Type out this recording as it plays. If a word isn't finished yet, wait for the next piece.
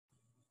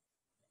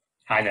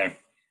Hi there.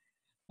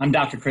 I'm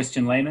Dr.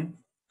 Christian Lehman.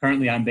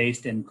 Currently, I'm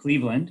based in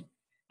Cleveland,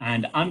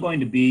 and I'm going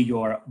to be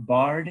your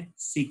Bard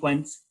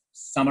Sequence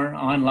Summer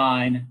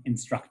Online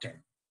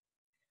instructor.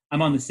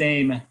 I'm on the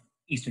same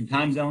Eastern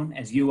time zone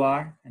as you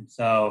are, and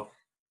so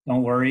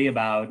don't worry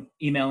about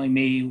emailing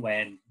me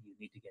when you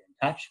need to get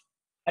in touch.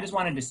 I just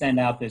wanted to send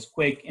out this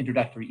quick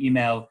introductory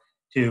email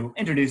to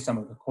introduce some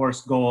of the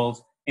course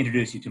goals,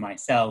 introduce you to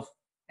myself,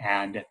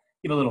 and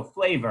give a little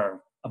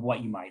flavor of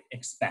what you might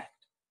expect.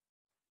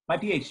 My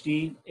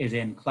PhD is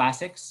in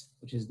classics,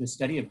 which is the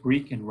study of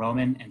Greek and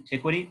Roman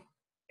antiquity.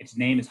 Its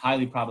name is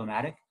highly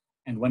problematic,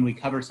 and when we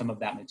cover some of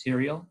that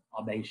material,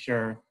 I'll be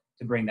sure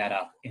to bring that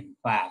up in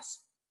class.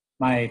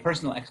 My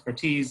personal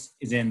expertise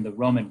is in the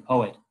Roman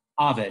poet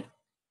Ovid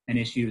and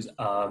issues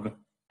of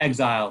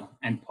exile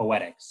and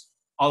poetics,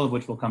 all of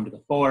which will come to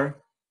the fore,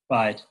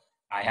 but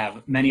I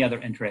have many other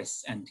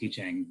interests and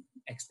teaching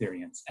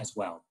experience as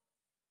well.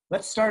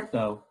 Let's start,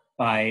 though,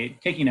 by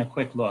taking a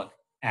quick look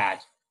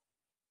at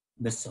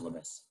the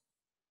syllabus.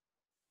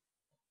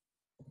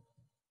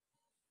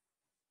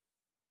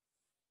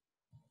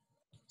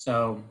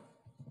 So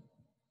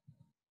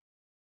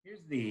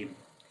here's the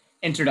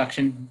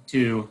introduction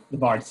to the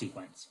Bard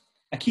sequence.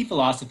 A key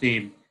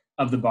philosophy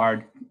of the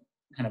Bard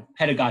kind of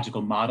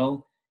pedagogical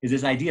model is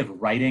this idea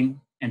of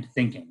writing and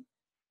thinking,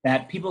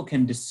 that people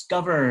can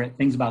discover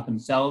things about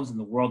themselves and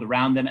the world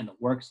around them and the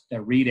works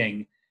they're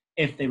reading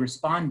if they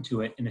respond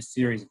to it in a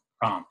series of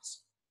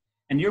prompts.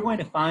 And you're going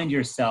to find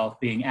yourself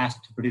being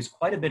asked to produce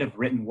quite a bit of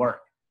written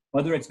work,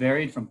 whether it's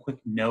varied from quick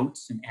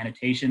notes and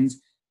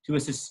annotations to a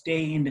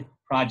sustained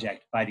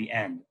project by the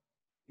end.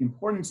 The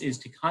importance is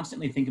to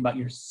constantly think about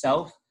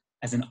yourself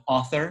as an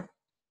author,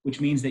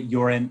 which means that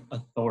you're an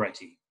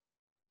authority.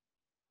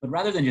 But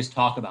rather than just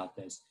talk about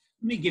this,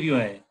 let me give you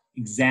an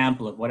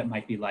example of what it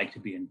might be like to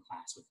be in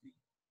class with me.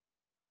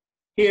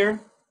 Here,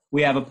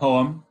 we have a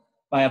poem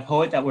by a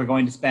poet that we're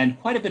going to spend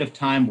quite a bit of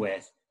time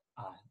with,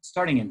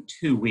 starting in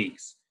 2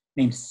 weeks,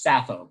 named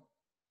Sappho.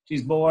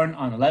 She's born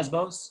on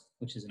Lesbos,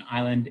 which is an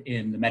island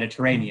in the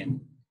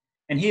Mediterranean.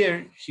 And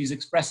here she's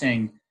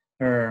expressing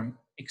her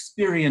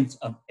experience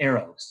of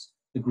Eros,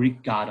 the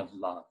Greek god of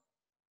love.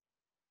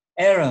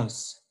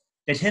 Eros,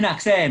 de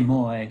tinaxe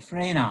moi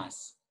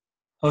phrenas,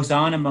 hos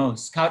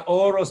animos, caut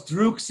oros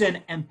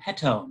druxen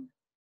empeton.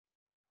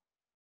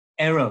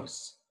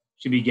 Eros,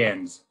 she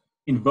begins,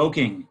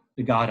 invoking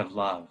the god of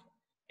love.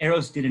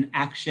 Eros did an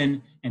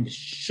action and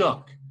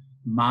shook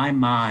my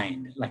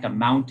mind like a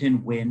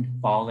mountain wind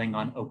falling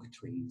on oak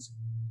trees.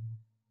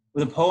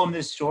 With a poem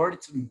this short,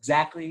 it's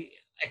exactly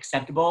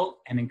acceptable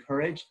and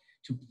encouraged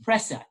to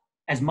press it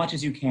as much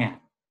as you can.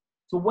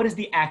 So what is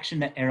the action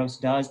that Eros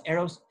does?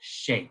 Eros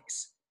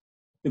shakes.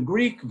 The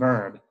Greek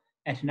verb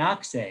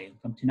etnaxe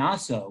from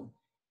tinasso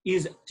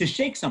is to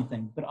shake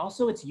something, but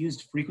also it's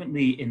used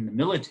frequently in the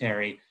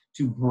military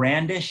to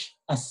brandish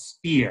a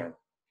spear.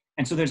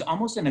 And so there's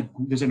almost an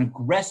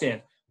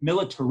aggressive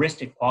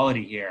militaristic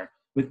quality here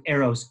with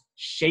Eros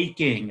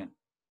shaking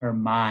her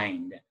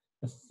mind.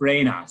 The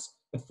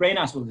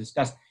phrenas we'll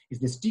discuss is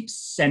this deep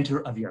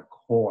center of your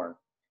core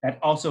that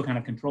also kind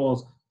of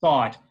controls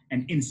thought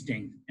and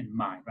instinct and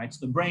mind, right?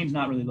 So the brain's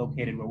not really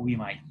located where we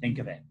might think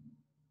of it.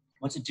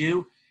 What's it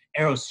do?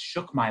 Eros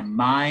shook my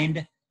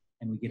mind,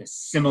 and we get a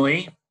simile.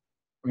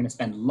 We're going to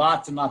spend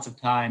lots and lots of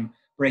time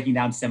breaking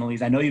down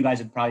similes. I know you guys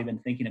have probably been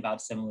thinking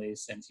about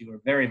similes since you were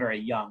very, very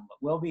young, but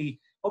we'll be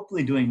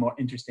hopefully doing more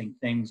interesting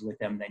things with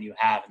them than you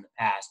have in the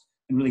past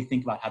and really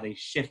think about how they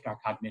shift our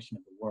cognition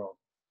of the world.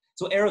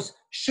 So Eros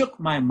shook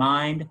my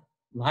mind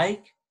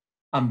like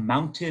a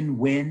mountain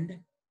wind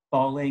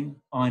falling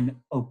on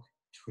oak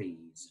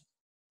trees.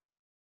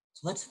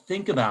 So let's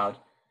think about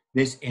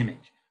this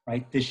image,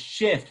 right? This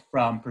shift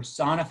from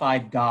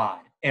personified God,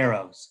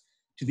 Eros,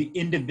 to the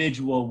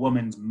individual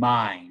woman's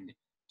mind,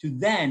 to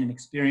then an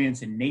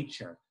experience in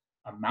nature,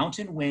 a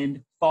mountain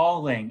wind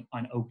falling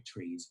on oak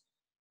trees.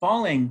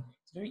 Falling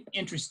is very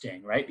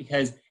interesting, right?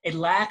 Because it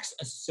lacks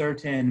a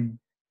certain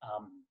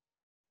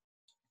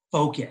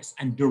focus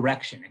and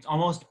direction. It's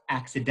almost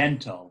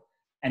accidental,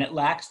 and it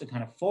lacks the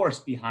kind of force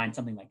behind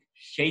something like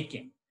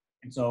shaking.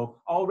 And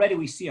so already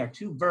we see our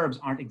two verbs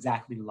aren't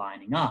exactly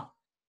lining up.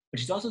 But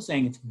she's also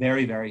saying it's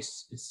very, very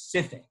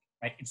specific,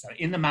 right? It's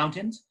in the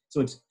mountains, so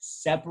it's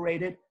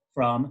separated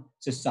from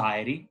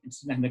society.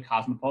 It's in the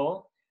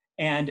cosmopole,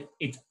 and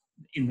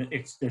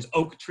there's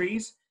oak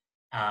trees,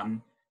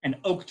 and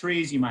oak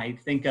trees you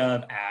might think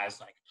of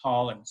as like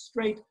tall and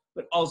straight,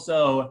 but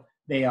also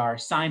they are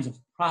signs of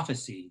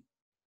prophecy.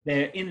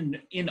 They're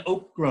in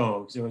oak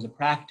groves. There was a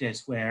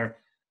practice where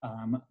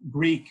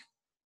Greek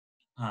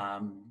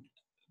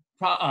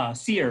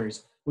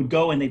seers would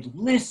go and they'd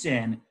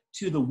listen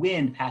to the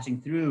wind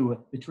passing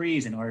through the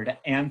trees in order to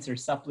answer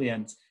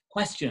suppliants'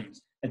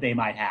 questions that they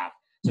might have.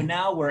 So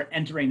now we're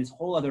entering this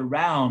whole other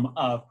realm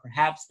of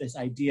perhaps this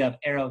idea of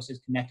Eros is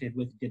connected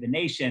with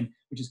divination,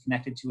 which is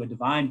connected to a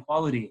divine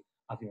quality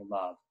of your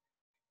love.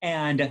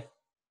 And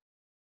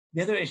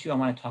The other issue I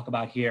want to talk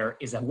about here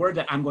is a word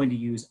that I'm going to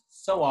use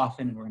so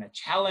often, and we're going to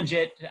challenge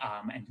it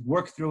and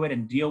work through it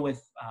and deal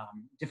with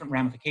different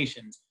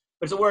ramifications.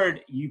 But it's a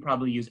word you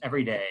probably use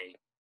every day,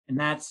 and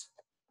that's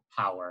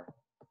power.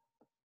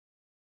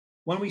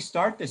 When we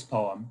start this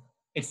poem,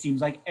 it seems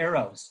like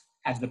Eros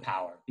has the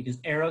power because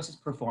Eros is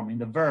performing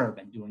the verb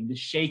and doing the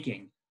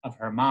shaking of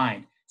her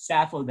mind.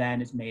 Sappho then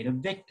is made a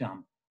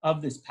victim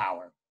of this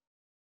power.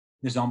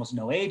 There's almost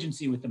no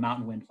agency with the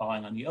mountain wind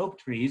falling on the oak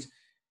trees,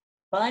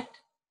 but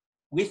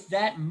with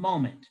that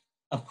moment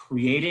of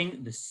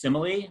creating the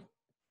simile,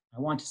 I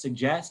want to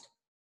suggest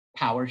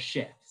power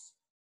shifts.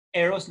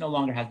 Eros no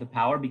longer has the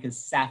power because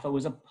Sappho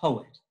is a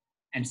poet,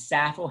 and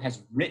Sappho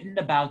has written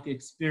about the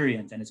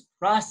experience and is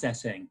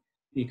processing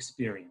the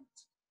experience.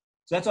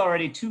 So that's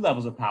already two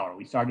levels of power.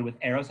 We started with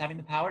Eros having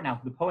the power,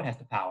 now the poet has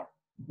the power.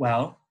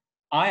 Well,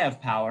 I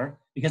have power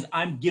because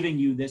I'm giving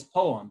you this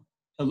poem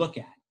to look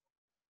at.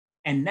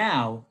 And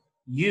now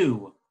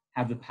you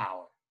have the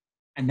power.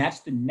 And that's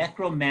the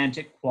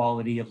necromantic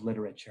quality of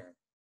literature.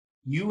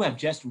 You have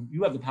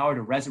the power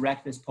to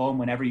resurrect this poem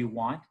whenever you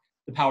want,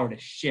 the power to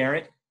share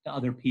it to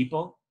other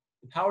people,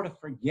 the power to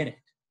forget it.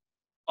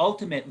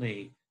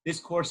 Ultimately, this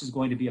course is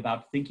going to be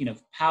about thinking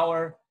of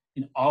power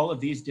in all of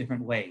these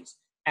different ways: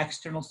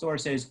 external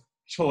sources,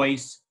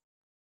 choice,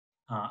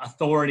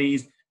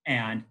 authorities,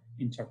 and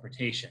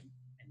interpretation,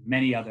 and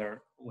many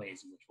other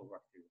ways in which we'll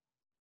work through.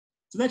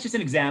 So that's just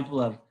an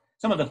example of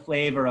some of the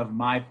flavor of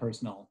my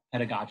personal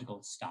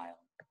pedagogical style.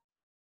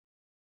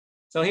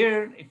 So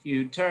here, if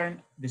you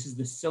turn, this is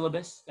the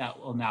syllabus that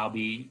we'll now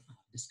be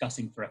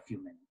discussing for a few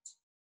minutes.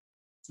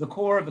 So the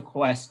core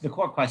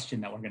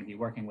question that we're going to be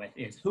working with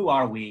is, who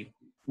are we?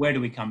 Where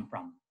do we come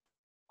from?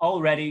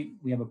 Already,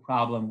 we have a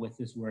problem with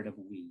this word of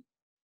we.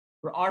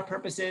 For our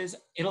purposes,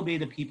 it'll be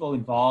the people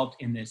involved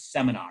in this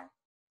seminar.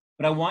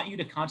 But I want you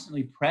to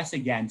constantly press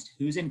against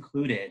who's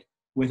included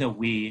with a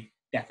we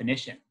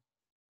definition.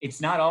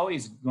 It's not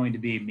always going to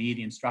be me,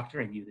 the instructor,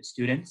 and you, the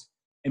students.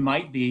 It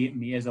might be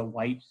me as a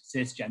white,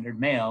 cisgendered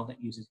male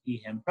that uses he,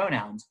 him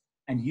pronouns,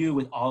 and you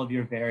with all of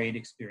your varied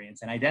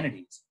experience and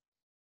identities.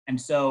 And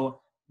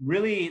so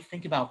really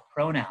think about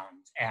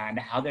pronouns and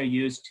how they're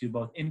used to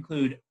both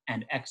include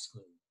and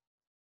exclude.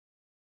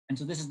 And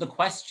so this is the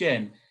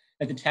question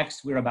that the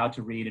text we're about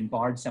to read in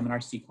Bard's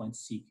seminar sequence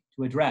seek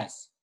to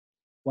address.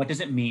 What does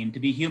it mean to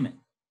be human?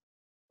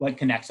 What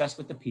connects us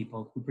with the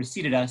people who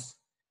preceded us?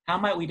 How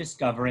might we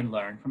discover and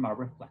learn from our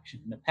reflection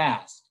in the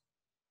past?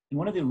 And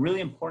one of the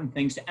really important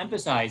things to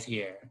emphasize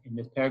here in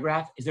this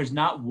paragraph is there's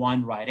not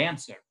one right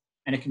answer,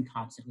 and it can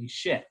constantly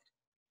shift.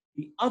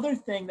 The other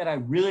thing that I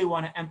really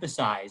want to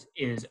emphasize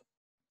is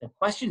the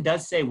question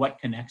does say what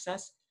connects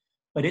us,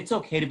 but it's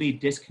okay to be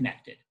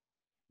disconnected.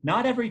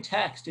 Not every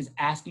text is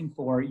asking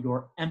for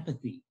your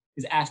empathy,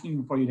 is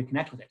asking for you to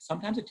connect with it.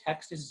 Sometimes a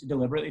text is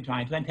deliberately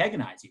trying to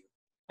antagonize you,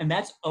 and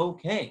that's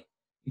okay.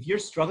 If you're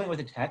struggling with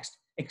a text,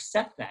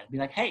 accept that. Be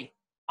like, hey,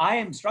 I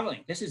am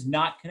struggling. This is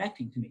not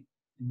connecting to me.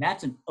 And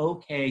that's an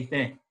okay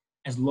thing,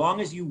 as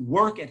long as you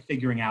work at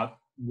figuring out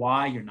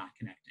why you're not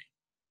connecting.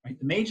 Right?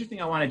 The major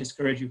thing I want to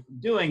discourage you from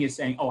doing is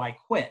saying, oh, I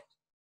quit,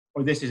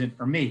 or this isn't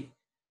for me.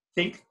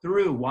 Think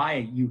through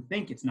why you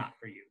think it's not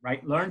for you,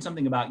 right? Learn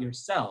something about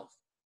yourself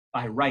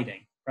by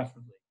writing,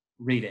 preferably,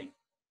 reading,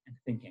 and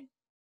thinking.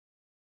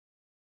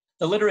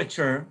 The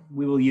literature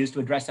we will use to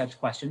address such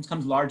questions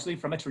comes largely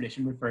from a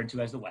tradition referred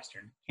to as the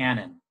Western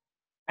canon.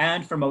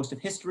 And for most of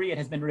history, it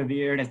has been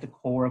revered as the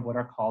core of what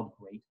are called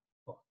great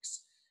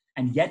books.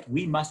 And yet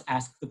we must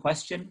ask the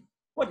question,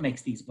 what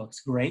makes these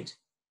books great?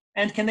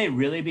 And can they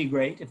really be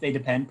great if they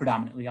depend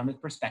predominantly on the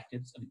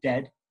perspectives of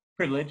dead,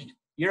 privileged,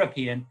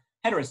 European,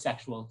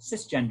 heterosexual,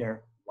 cisgender,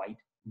 white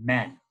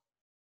men?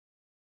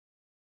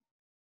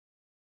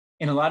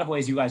 In a lot of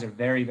ways, you guys are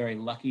very, very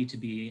lucky to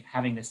be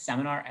having this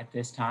seminar at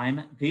this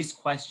time. This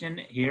question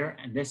here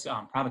and this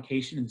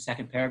provocation in the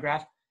second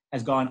paragraph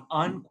has gone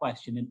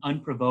unquestioned and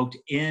unprovoked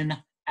in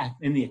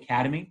the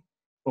academy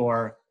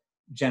for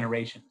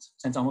generations,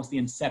 since almost the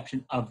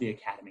inception of the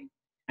academy.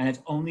 And it's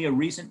only a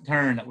recent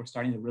turn that we're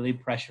starting to really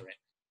pressure it.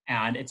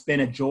 And it's been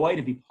a joy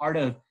to be part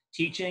of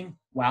teaching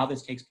while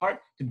this takes part,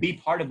 to be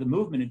part of the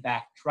movement, in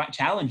fact,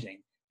 challenging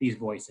these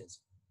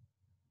voices.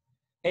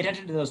 Pay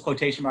attention to those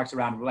quotation marks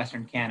around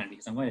Western canon,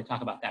 because I'm going to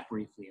talk about that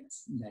briefly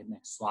in the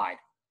next slide.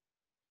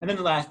 And then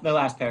the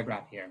last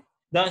paragraph here.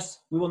 Thus,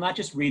 we will not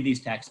just read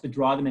these texts, but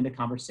draw them into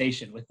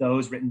conversation with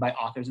those written by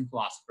authors and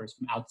philosophers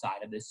from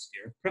outside of this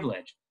sphere of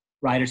privilege,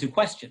 writers who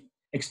question,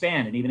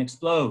 expand, and even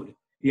explode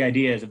the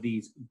ideas of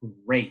these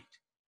great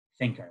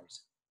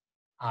thinkers.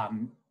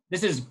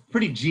 This is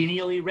pretty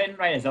genially written,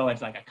 right, as though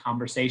it's like a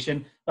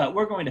conversation, but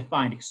we're going to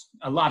find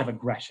a lot of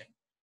aggression.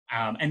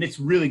 And it's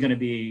really going to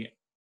be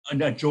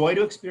a joy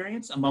to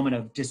experience, a moment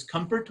of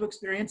discomfort to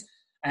experience,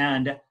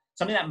 and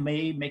something that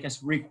may make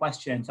us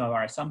re-question some of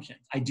our assumptions.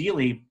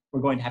 Ideally,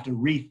 we're going to have to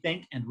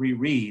rethink and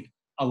reread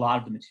a lot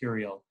of the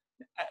material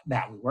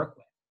that we work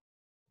with.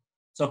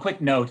 So a quick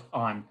note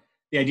on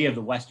the idea of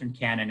the Western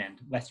canon and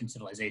Western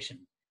civilization.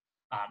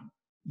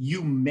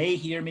 You may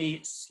hear me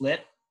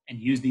slip and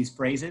use these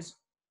phrases.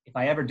 If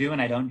I ever do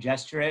and I don't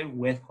gesture it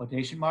with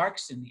quotation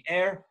marks in the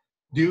air,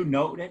 do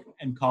note it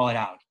and call it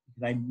out.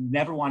 Because I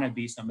never want to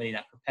be somebody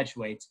that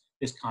perpetuates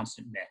this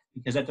constant myth.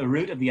 Because at the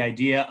root of the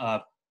idea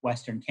of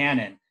Western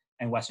canon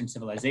and Western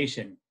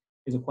civilization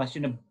is a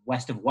question of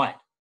west of what?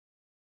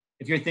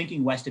 If you're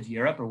thinking west of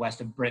Europe or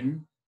west of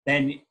Britain,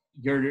 then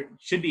you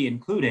should be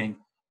including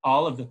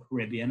all of the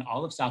Caribbean,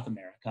 all of South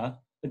America,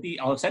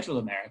 all of Central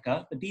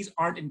America, but these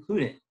aren't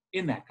included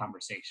in that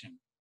conversation.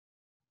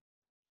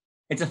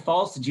 It's a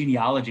false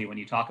genealogy when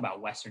you talk about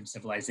Western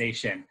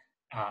civilization,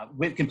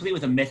 complete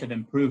with a myth of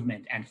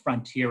improvement and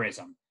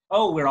frontierism.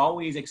 Oh, we're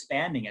always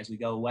expanding as we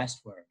go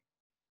westward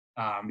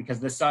because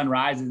the sun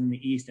rises in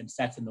the east and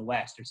sets in the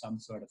west, or some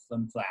sort of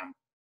flim-flam.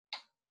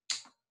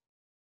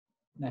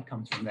 That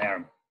comes from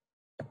there.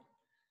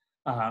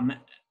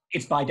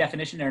 It's by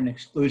definition an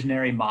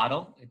exclusionary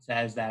model. It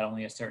says that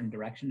only a certain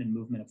direction and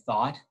movement of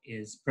thought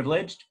is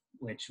privileged,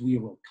 which we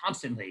will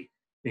constantly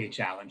be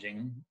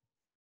challenging.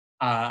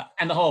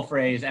 And the whole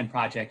phrase and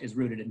project is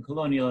rooted in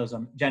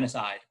colonialism,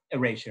 genocide,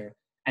 erasure,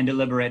 and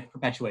deliberate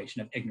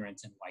perpetuation of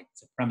ignorance and white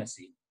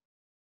supremacy.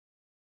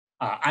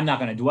 I'm not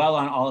going to dwell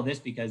on all of this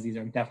because these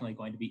are definitely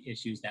going to be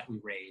issues that we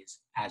raise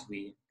as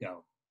we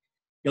go.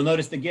 You'll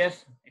notice the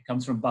GIF. It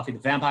comes from Buffy the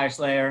Vampire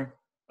Slayer,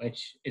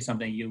 which is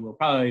something you will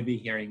probably be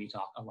hearing me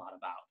talk a lot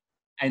about,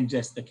 and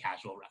just the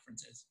casual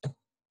references.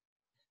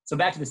 So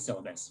back to the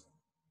syllabus.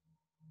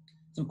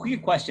 Some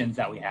quick questions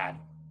that we had.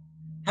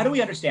 How do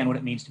we understand what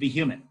it means to be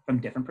human from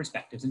different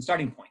perspectives and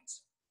starting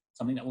points?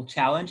 Something that will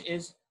challenge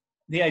is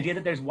the idea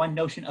that there's one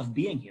notion of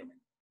being human,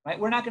 right?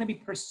 We're not going to be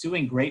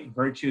pursuing great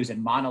virtues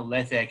and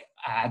monolithic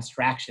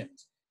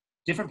abstractions.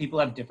 Different people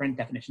have different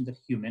definitions of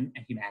human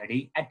and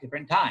humanity at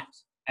different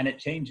times, and it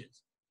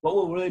changes. What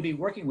we'll really be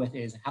working with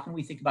is how can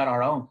we think about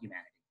our own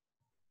humanity?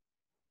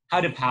 How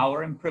do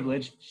power and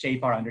privilege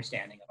shape our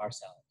understanding of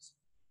ourselves?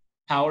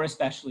 Power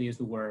especially is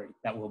the word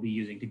that we'll be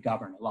using to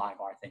govern a lot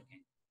of our thinking.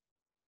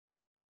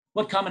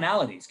 What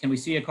commonalities can we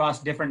see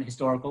across different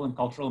historical and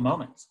cultural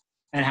moments?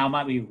 And how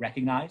might we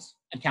recognize,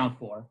 account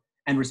for,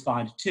 and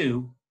respond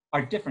to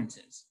our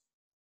differences?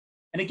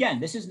 And again,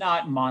 this is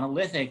not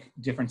monolithic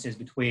differences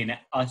between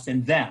us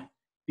and them,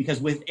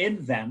 because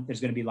within them, there's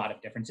going to be a lot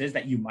of differences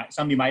that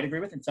some you might agree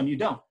with and some you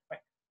don't. Right?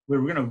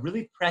 We're going to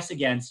really press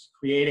against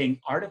creating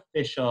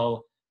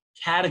artificial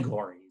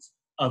categories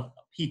of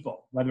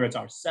people, whether it's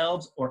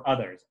ourselves or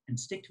others, and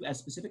stick to as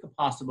specific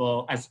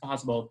as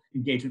possible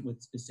engagement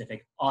with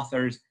specific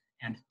authors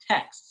and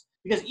texts.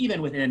 Because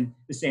even within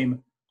the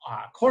same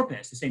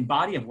corpus, the same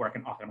body of work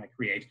an author might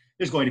create,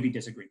 there's going to be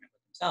disagreement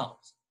with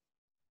themselves.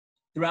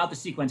 Throughout the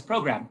sequence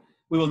program,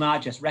 we will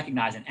not just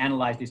recognize and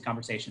analyze these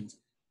conversations,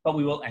 but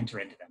we will enter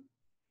into them,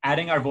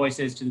 adding our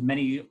voices to the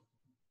many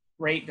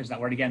great, there's that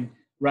word again,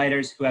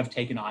 writers who have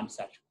taken on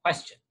such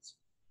questions.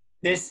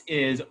 This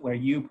is where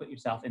you put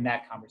yourself in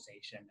that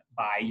conversation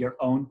by your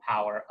own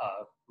power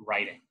of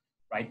writing,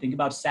 right? Think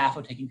about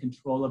Sappho taking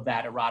control of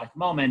that erotic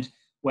moment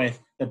with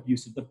the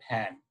use of the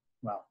pen.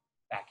 Well,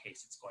 in that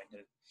case, it's going to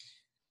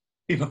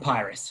be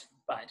papyrus,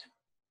 but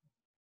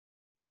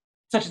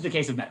such is the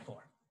case of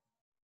metaphor.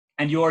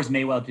 And yours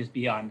may well just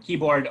be on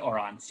keyboard or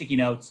on sticky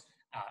notes,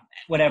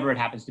 whatever it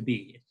happens to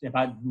be. It's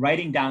about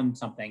writing down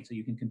something so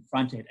you can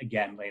confront it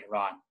again later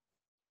on.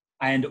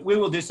 And we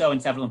will do so in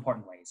several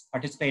important ways,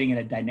 participating in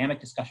a dynamic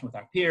discussion with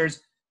our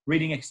peers,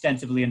 reading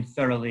extensively and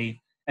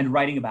thoroughly, and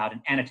writing about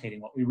and annotating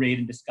what we read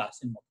and discuss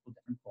in multiple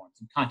different forms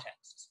and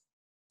contexts.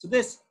 So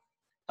this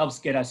helps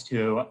get us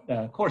to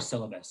the course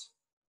syllabus.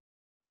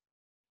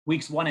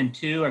 Weeks 1 and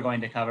 2 are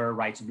going to cover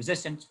rights and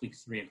resistance,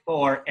 weeks 3 and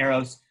 4,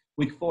 eros,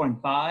 week 4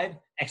 and 5,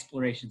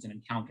 explorations and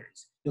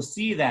encounters. You'll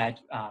see that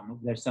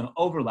there's some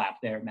overlap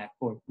there in that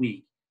 4th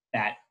week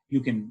that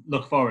you can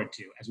look forward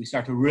to as we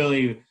start to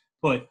really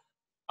put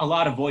a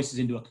lot of voices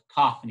into a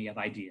cacophony of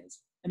ideas.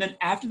 And then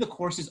after the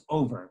course is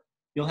over,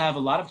 you'll have a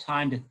lot of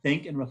time to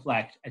think and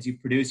reflect as you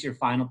produce your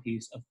final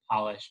piece of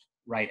polished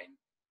writing.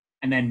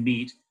 And then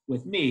meet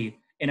with me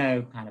in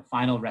a kind of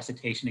final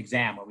recitation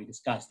exam where we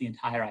discuss the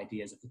entire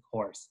ideas of the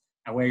course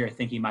and where your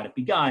thinking might have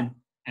begun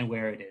and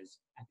where it is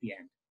at the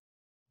end.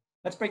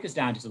 Let's break this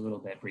down just a little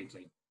bit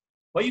briefly.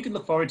 What you can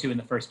look forward to in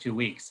the first 2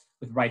 weeks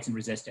with Rights and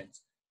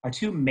Resistance are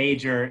 2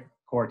 major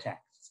core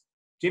texts.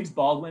 James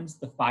Baldwin's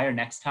The Fire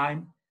Next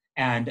Time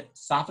and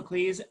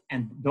Sophocles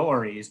and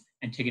Dorries,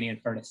 Antigone and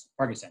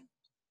Ferguson.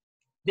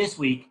 This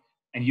week,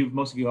 and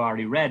most of you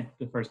already read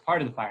the first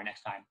part of The Fire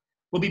Next Time,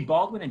 will be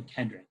Baldwin and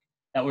Kendrick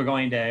that we're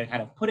going to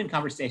kind of put in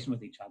conversation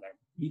with each other.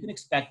 You can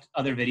expect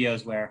other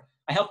videos where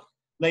I help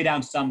lay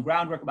down some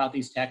groundwork about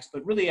these texts,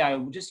 but really I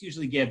will just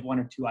usually give 1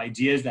 or 2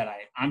 ideas that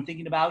I'm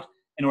thinking about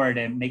in order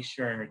to make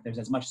sure there's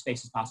as much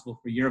space as possible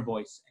for your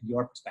voice and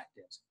your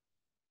perspectives.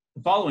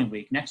 The following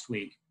week, next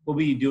week, we'll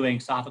be doing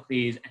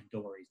Sophocles and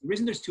Dorries. The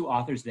reason there's 2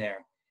 authors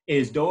there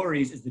is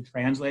Dorries is the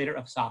translator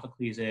of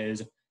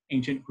Sophocles'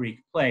 ancient Greek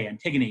play,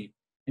 Antigone,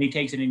 and he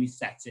takes it and he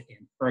sets it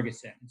in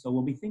Ferguson. And so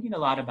we'll be thinking a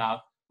lot about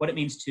what it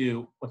means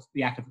to, what's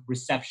the act of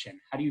reception?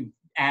 How do you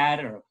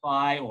add or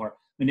apply or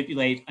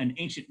manipulate an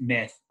ancient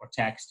myth or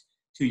text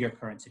to your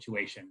current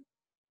situation?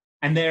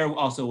 And there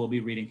also we'll be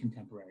reading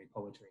contemporary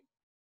poetry.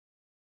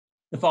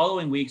 The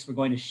following weeks, we're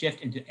going to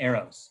shift into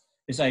eros,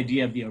 this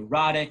idea of the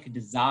erotic,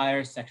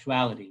 desire,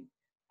 sexuality,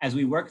 as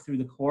we work through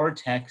the core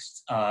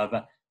texts of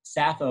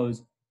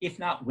Sappho's If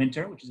Not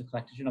Winter, which is a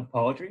collection of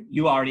poetry.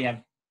 You already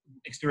have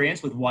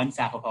experience with one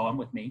Sappho poem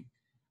with me.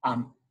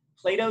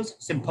 Plato's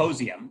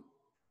Symposium,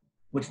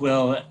 which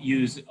we'll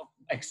use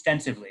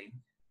extensively,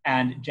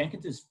 and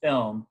Jenkins's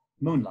film,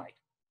 Moonlight.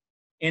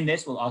 In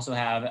this, we'll also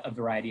have a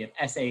variety of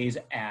essays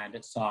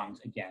and songs,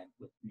 again,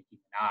 with Nicki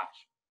Minaj.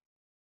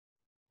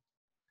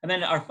 And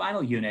then our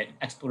final unit,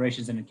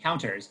 Explorations and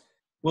Encounters,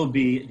 will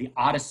be the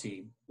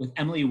Odyssey, with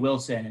Emily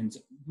Wilson's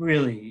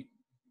really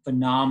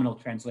phenomenal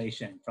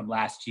translation from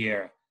last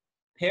year,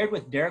 paired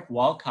with Derek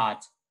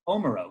Walcott's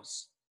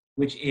Omeros,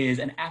 which is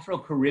an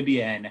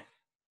Afro-Caribbean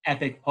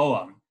epic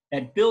poem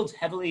that builds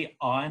heavily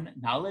on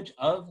knowledge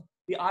of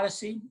the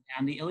Odyssey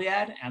and the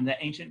Iliad and the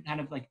ancient kind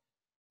of like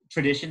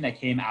tradition that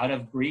came out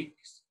of Greek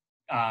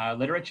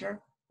literature,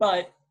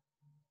 but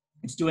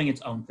it's doing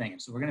its own thing.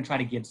 So we're going to try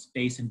to give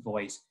space and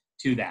voice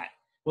to that.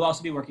 We'll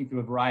also be working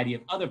through a variety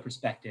of other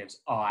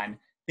perspectives on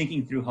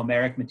thinking through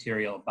Homeric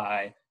material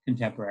by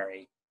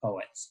contemporary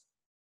poets.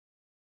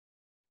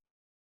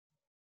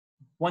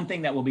 One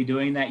thing that we'll be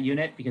doing in that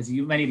unit, because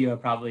many of you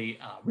have probably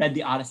read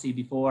the Odyssey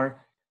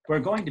before, we're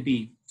going to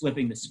be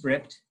flipping the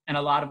script in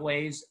a lot of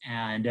ways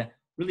and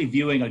really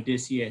viewing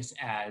Odysseus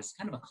as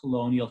kind of a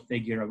colonial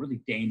figure, a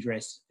really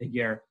dangerous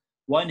figure,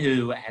 one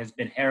who has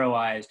been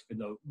heroized for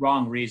the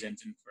wrong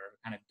reasons and for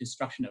kind of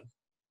destruction of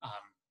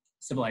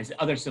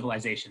other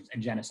civilizations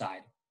and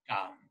genocide.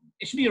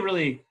 It should be a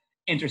really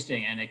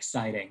interesting and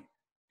exciting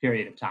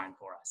period of time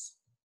for us.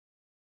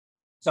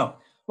 So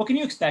what can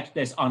you expect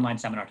this online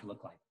seminar to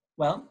look like?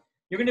 Well,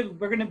 we're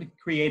going to be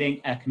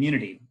creating a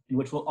community in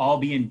which we'll all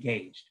be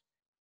engaged.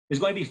 There's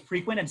going to be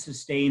frequent and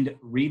sustained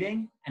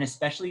reading, and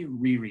especially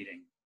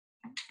rereading.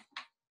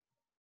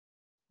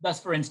 Thus,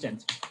 for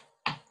instance,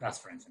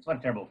 what a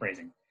terrible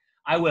phrasing.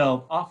 I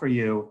will offer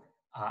you,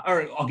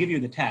 or I'll give you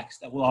the text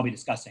that we'll all be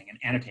discussing and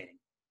annotating.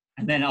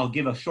 And then I'll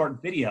give a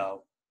short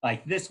video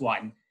like this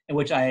one, in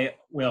which I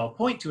will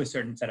point to a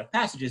certain set of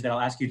passages that I'll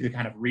ask you to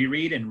kind of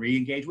reread and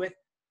re-engage with.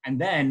 And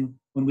then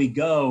when we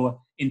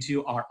go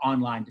into our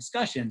online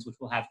discussions, which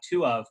we'll have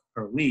 2 of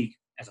per week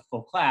as a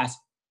full class,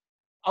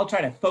 I'll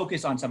try to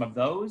focus on some of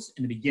those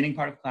in the beginning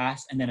part of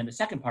class, and then in the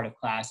second part of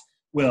class,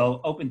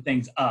 we'll open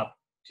things up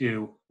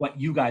to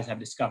what you guys have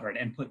discovered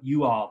and put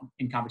you all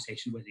in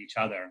conversation with each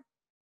other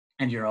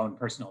and your own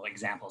personal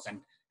examples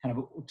and kind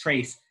of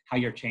trace how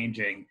you're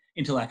changing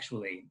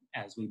intellectually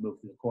as we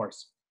move through the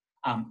course.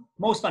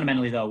 Most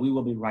fundamentally, though, we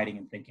will be writing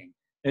and thinking.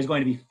 There's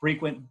going to be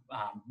frequent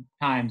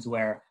times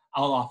where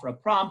I'll offer a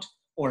prompt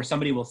or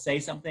somebody will say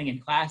something in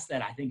class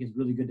that I think is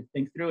really good to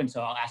think through, and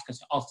so I'll ask us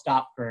to all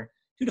stop for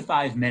 2 to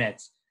 5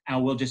 minutes,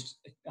 and we'll just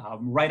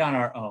write on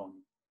our own.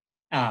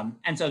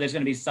 And so there's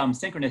going to be some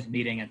synchronous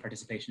meeting and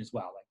participation as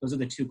well. Like those are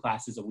the 2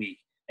 classes a week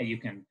that you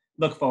can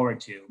look forward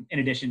to, in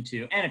addition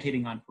to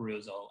annotating on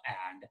perusal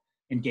and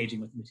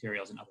engaging with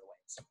materials in other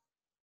ways.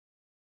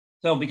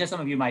 So because some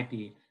of you might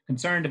be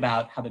concerned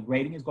about how the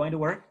grading is going to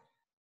work,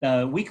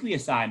 the weekly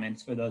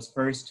assignments for those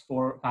first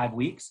 4 or 5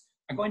 weeks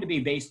are going to be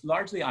based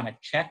largely on a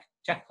check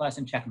plus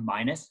and check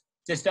minus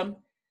system.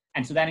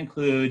 And so that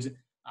includes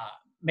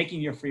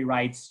making your free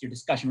writes, your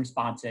discussion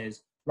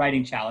responses,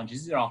 writing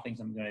challenges. These are all things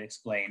I'm going to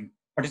explain.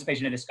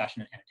 Participation in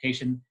discussion and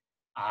annotation.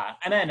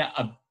 And then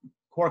a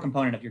core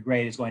component of your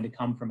grade is going to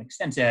come from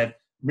extensive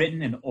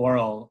written and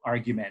oral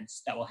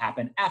arguments that will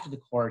happen after the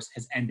course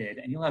has ended,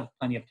 and you'll have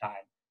plenty of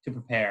time to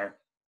prepare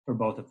for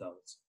both of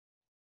those.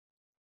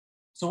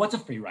 So what's a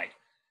free write?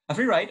 A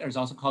free write, or is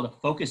also called a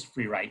focused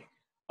free write,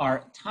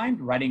 are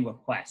timed writing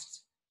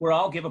requests, where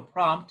I'll give a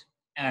prompt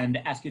and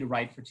ask you to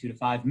write for 2 to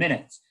 5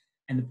 minutes.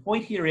 And the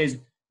point here is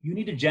you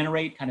need to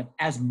generate kind of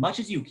as much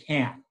as you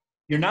can.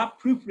 You're not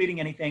proofreading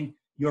anything,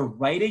 you're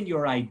writing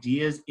your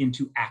ideas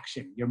into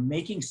action. You're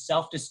making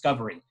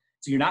self-discovery.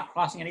 So you're not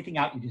crossing anything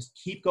out, you just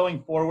keep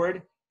going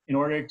forward in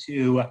order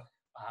to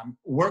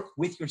work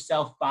with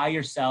yourself, by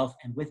yourself,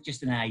 and with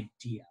just an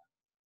idea.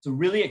 It's a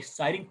really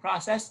exciting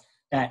process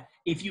that,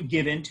 if you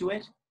give into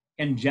it,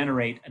 can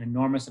generate an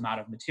enormous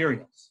amount of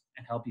materials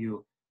and help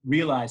you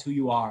realize who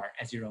you are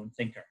as your own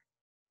thinker.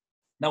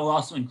 That will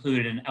also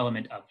include an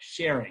element of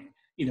sharing,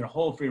 either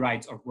whole free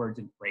writes or words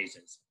and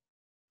phrases.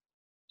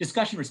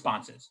 Discussion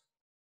responses.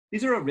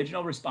 These are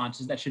original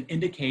responses that should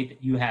indicate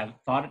that you have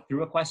thought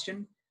through a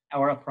question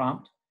or a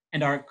prompt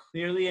and are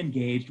clearly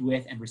engaged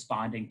with and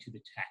responding to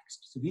the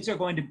text. So these are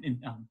going to,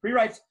 free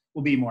writes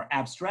will be more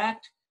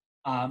abstract.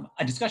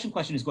 A discussion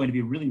question is going to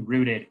be really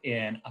rooted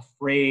in a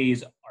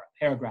phrase or a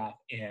paragraph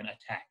in a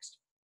text.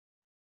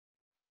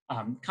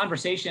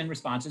 Conversation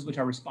responses, which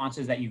are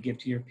responses that you give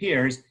to your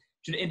peers,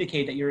 should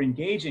indicate that you're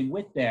engaging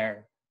with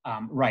their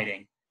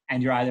writing,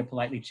 and you're either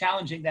politely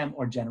challenging them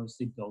or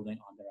generously building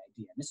on their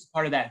idea. And this is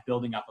part of that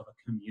building up of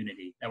a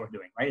community that we're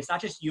doing, right? It's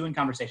not just you in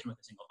conversation with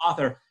a single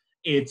author,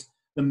 it's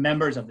the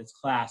members of this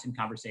class in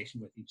conversation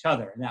with each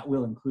other, and that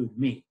will include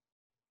me.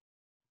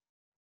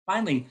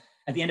 Finally,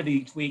 At the end of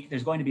each week,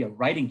 there's going to be a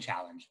writing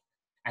challenge.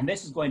 And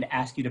this is going to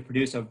ask you to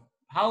produce a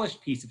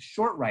polished piece of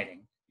short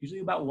writing,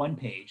 usually about 1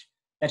 page,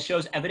 that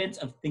shows evidence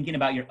of thinking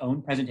about your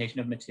own presentation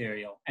of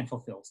material and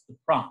fulfills the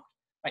prompt.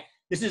 Right?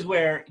 This is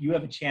where you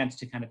have a chance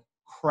to kind of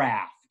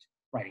craft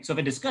writing. So if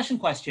a discussion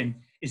question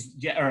is,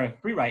 or a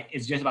free write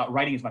is just about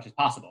writing as much as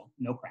possible,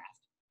 no craft,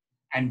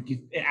 and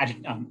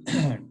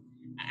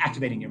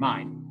activating your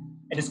mind.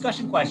 A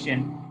discussion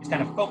question is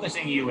kind of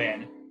focusing you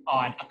in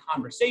on a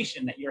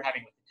conversation that you're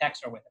having with the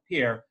text or with a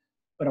peer,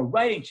 but a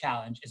writing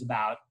challenge is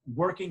about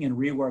working and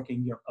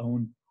reworking your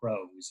own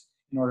prose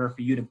in order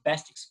for you to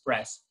best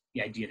express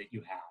the idea that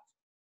you have.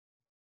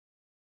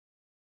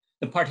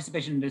 The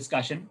participation in the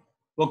discussion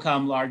will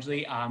come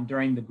largely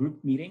during the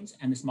group meetings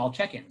and the small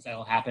check-ins that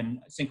will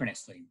happen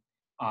synchronously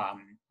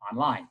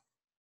online.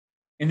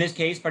 In this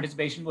case,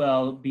 participation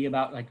will be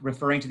about like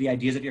referring to the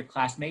ideas of your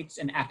classmates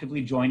and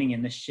actively joining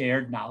in the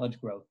shared knowledge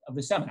growth of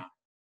the seminar,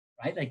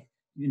 right? Like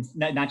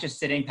not just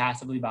sitting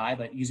passively by,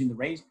 but using the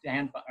raised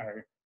hand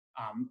or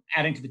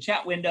adding to the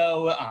chat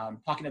window,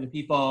 talking to other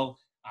people,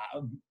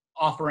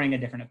 offering a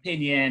different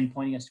opinion,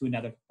 pointing us to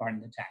another part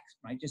of the text,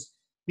 right? Just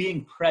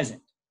being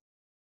present.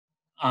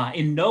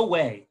 In no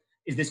way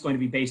is this going to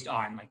be based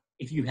on like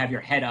if you have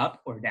your head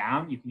up or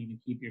down. You can even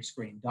keep your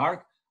screen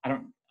dark.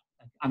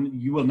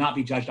 You will not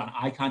be judged on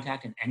eye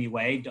contact in any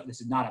way. This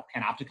is not a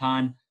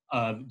panopticon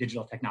of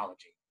digital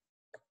technology.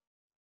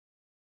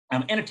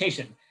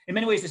 Annotation. In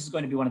many ways, this is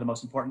going to be one of the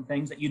most important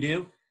things that you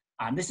do.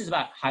 This is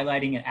about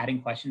highlighting and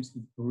adding questions to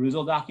the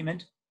perusal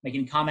document,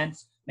 making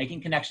comments,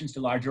 making connections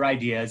to larger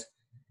ideas.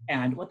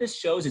 And what this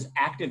shows is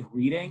active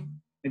reading,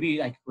 maybe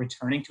like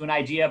returning to an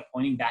idea,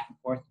 pointing back and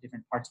forth to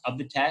different parts of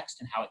the text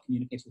and how it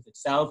communicates with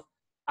itself,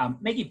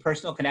 making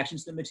personal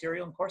connections to the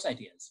material and course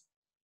ideas.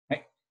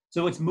 Right?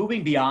 So it's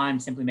moving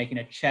beyond simply making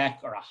a check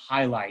or a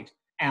highlight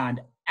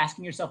and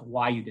asking yourself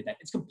why you did that.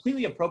 It's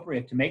completely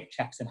appropriate to make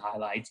checks and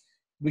highlights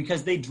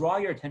because they draw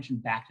your attention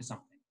back to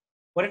something.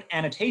 What an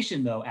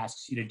annotation, though,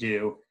 asks you to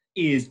do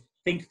is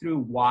think through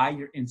why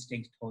your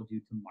instinct told you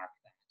to mark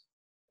that.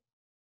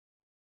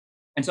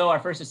 And so our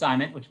first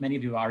assignment, which many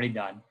of you have already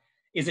done,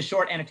 is a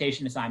short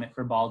annotation assignment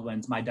for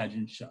Baldwin's My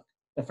Dungeon Shook,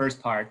 the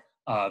first part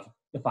of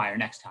The Fire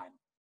Next Time.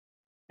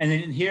 And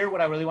then here, what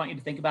I really want you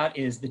to think about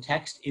is the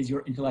text is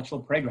your intellectual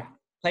playground.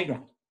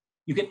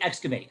 You can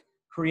excavate,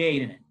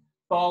 create in it,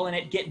 fall in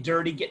it, get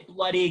dirty, get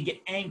bloody, get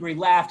angry,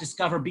 laugh,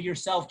 discover, be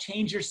yourself,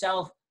 change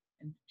yourself,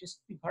 and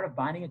just be part of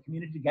binding a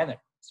community together.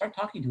 Start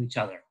talking to each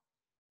other.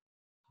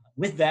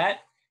 With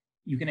that,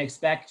 you can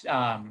expect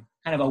kind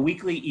of a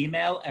weekly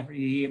email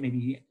every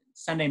maybe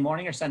Sunday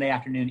morning or Sunday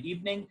afternoon,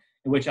 evening,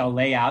 in which I'll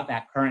lay out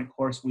that current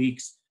course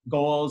week's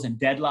goals and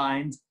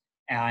deadlines,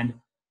 and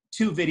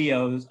 2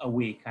 videos a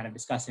week kind of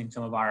discussing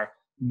some of our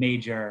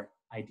major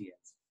ideas.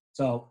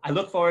 So I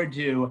look forward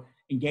to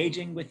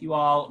engaging with you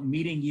all,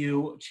 meeting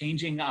you,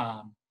 changing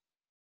all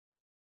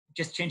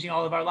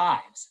of our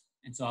lives.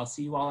 And so I'll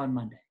see you all on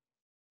Monday.